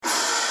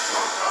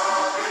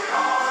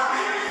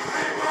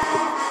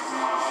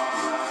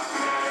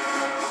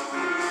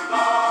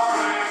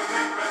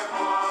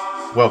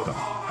Welcome.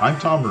 I'm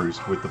Tom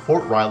Roos with the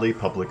Fort Riley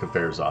Public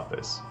Affairs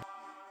Office.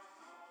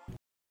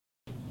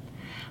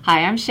 Hi,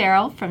 I'm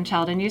Cheryl from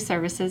Child and Youth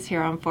Services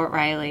here on Fort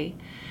Riley.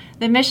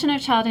 The mission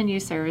of Child and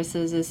Youth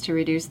Services is to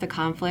reduce the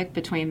conflict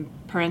between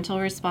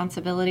parental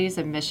responsibilities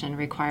and mission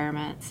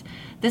requirements.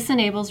 This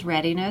enables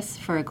readiness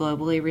for a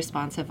globally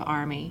responsive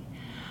Army.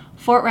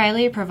 Fort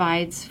Riley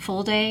provides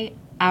full-day,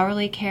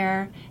 hourly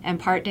care, and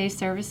part-day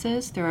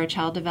services through our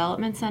child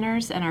development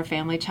centers and our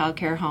family child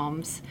care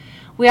homes.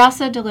 We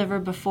also deliver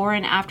before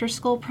and after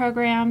school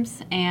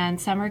programs and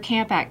summer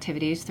camp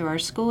activities through our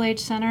school-age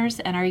centers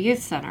and our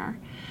youth center.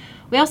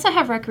 We also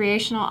have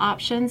recreational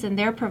options, and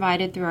they're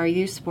provided through our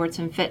youth sports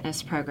and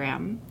fitness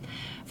program.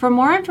 For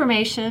more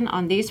information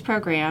on these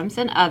programs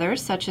and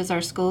others, such as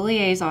our school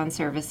liaison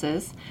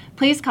services,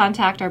 please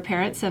contact our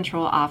Parent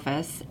Central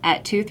office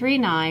at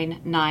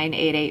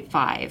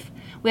 239-9885.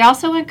 We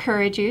also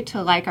encourage you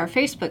to like our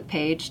Facebook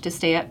page to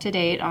stay up to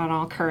date on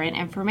all current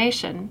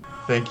information.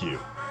 Thank you.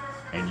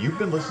 And you've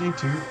been listening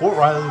to Fort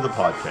Riley the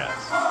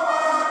Podcast.